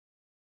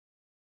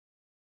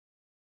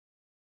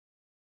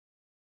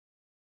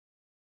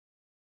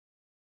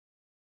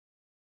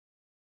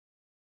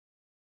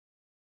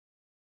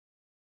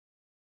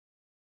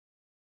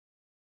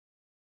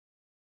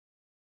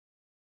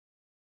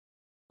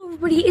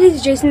Everybody, it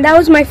is Jason. That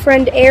was my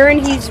friend Aaron.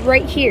 He's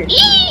right here.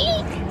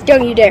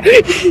 Don't you dare.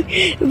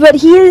 But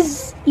he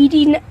is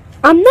eating,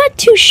 I'm not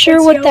too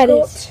sure what that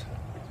is.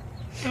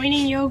 I'm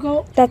eating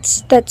yogurt. That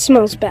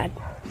smells bad.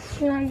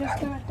 And I'm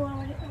just gonna throw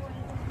it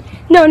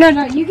away. No,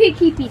 you can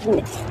keep eating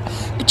it.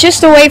 But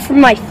just away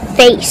from my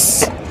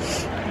face.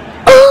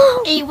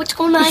 Oh! Hey, what's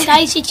going on,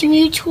 guys? It's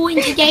Mutual,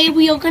 and today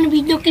we are going to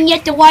be looking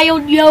at the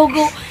wild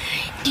yogurt.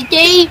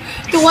 Today,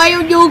 the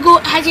wild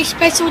yogurt has a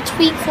special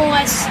treat for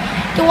us.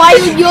 The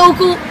wild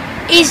yogurt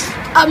is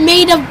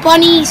made of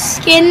bunny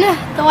skin.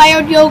 The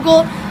wild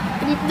yogurt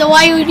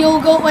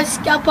was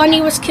a bunny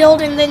was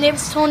killed, and then it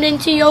was turned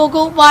into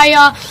yogurt by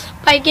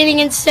getting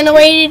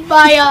incinerated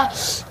by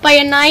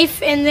a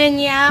knife, and then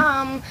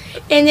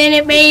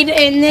it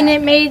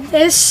made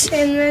this,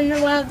 and then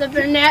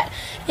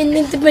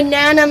the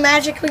banana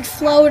magically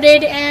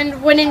floated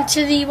and went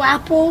into the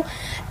apple,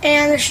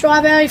 and the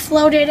strawberry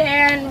floated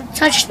and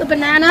touched the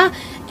banana,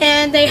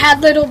 and they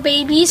had little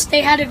babies.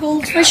 They had a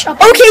goldfish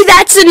up. Okay,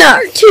 that's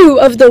enough. Two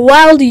of the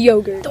wild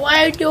yogurt. The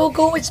wild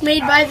yogurt was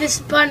made by this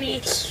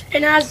bunny,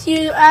 and as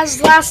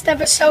last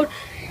episode,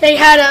 they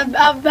had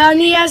a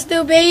bunny as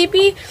their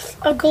baby,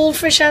 a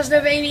goldfish as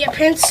their baby, a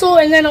pencil,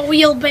 and then a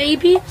real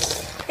baby.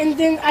 And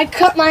then I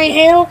cut my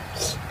hair.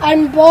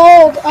 I'm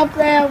bald up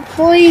there.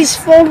 Please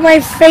fold my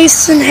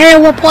face and hair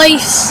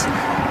replace.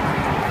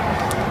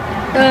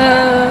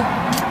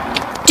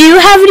 Do you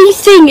have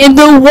anything in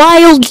the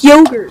wild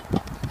yogurt?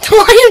 The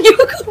wild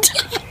yogurt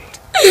died.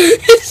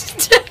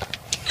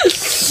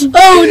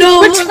 Oh no.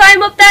 Let's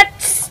climb up that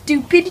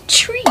stupid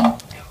tree.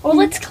 Or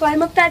let's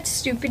climb up that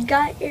stupid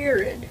guy,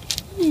 Aaron.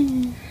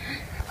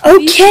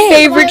 Okay.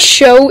 Favorite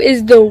show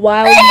is the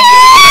wild.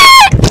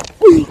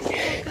 Oh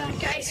god,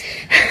 guys.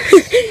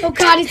 Oh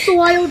god, it's the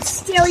wild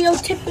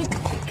stereotypic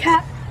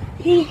cat.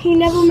 He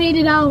never made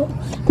it out.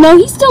 No,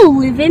 he's still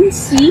living.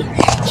 See,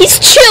 he's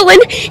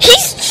chilling.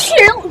 He's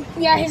chill.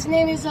 Yeah, his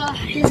name is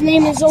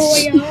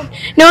Oreo.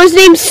 No, his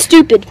name's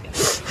Stupid.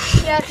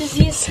 Yeah, because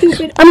he is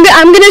stupid. I'm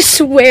gonna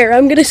swear.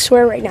 I'm gonna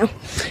swear right now.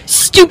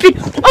 Stupid.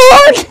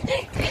 Oh!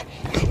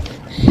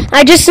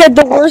 I just said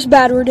the worst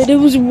bad word, and it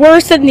was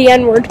worse than the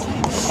N word.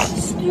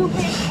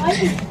 Stupid. What?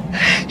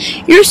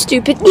 You're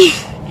stupid. Okay.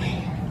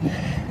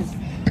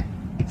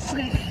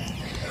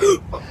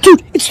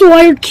 Dude, it's the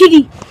wild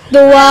kitty.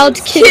 The wild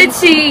kitty.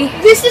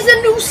 This is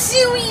a new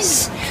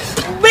series.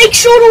 Make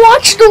sure to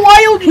watch the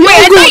wild. Wait,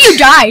 I thought you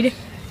died.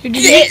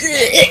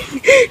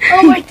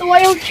 Oh my, the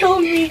wild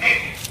killed me.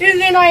 And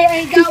then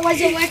I got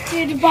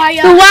resurrected by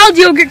the wild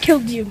yogurt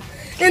killed you.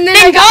 And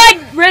then God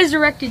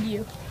resurrected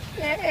you.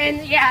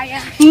 And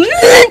yeah.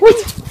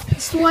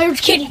 It's the wild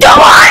kitty. The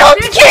wild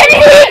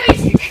kitty!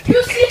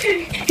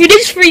 It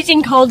is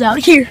freezing cold out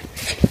here.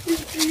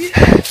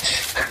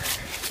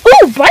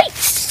 Oh,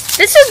 bikes!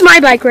 This is my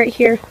bike right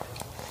here.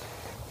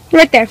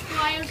 Right there.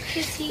 Wild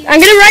kitty. I'm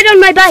gonna ride on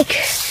my bike.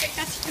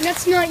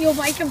 That's not your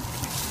bike.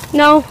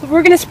 No,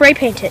 we're gonna spray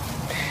paint it.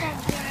 Oh,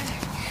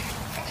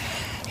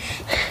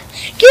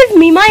 Give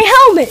me my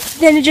helmet.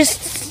 Then it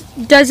just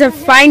does a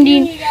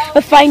Finding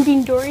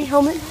Dory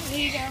helmet.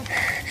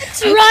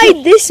 Let's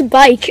ride this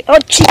bike. Oh,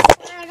 jeez.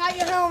 I got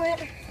your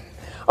helmet.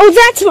 Oh,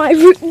 that's my.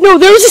 No,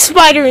 there was a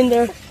spider in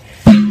there.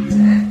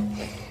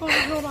 Oh,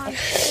 hold on.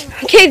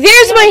 Okay,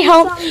 there's my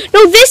helmet.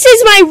 No, this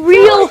is my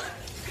real.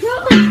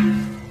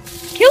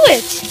 Kill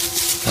it.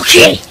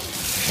 Okay.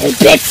 I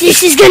bet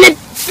this is gonna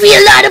be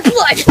a lot of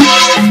blood.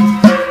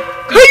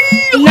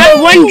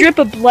 Not one drip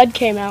of blood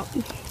came out.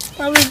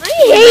 I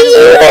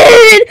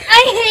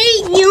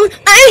hate you.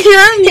 I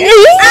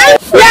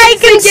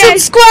like and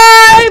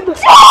subscribe.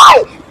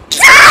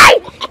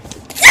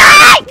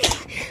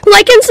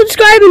 Like and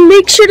subscribe, and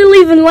make sure to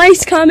leave a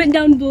nice comment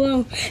down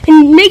below.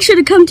 And make sure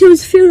to come to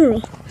his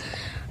funeral.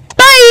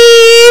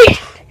 Bye.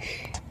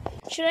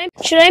 Should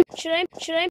I?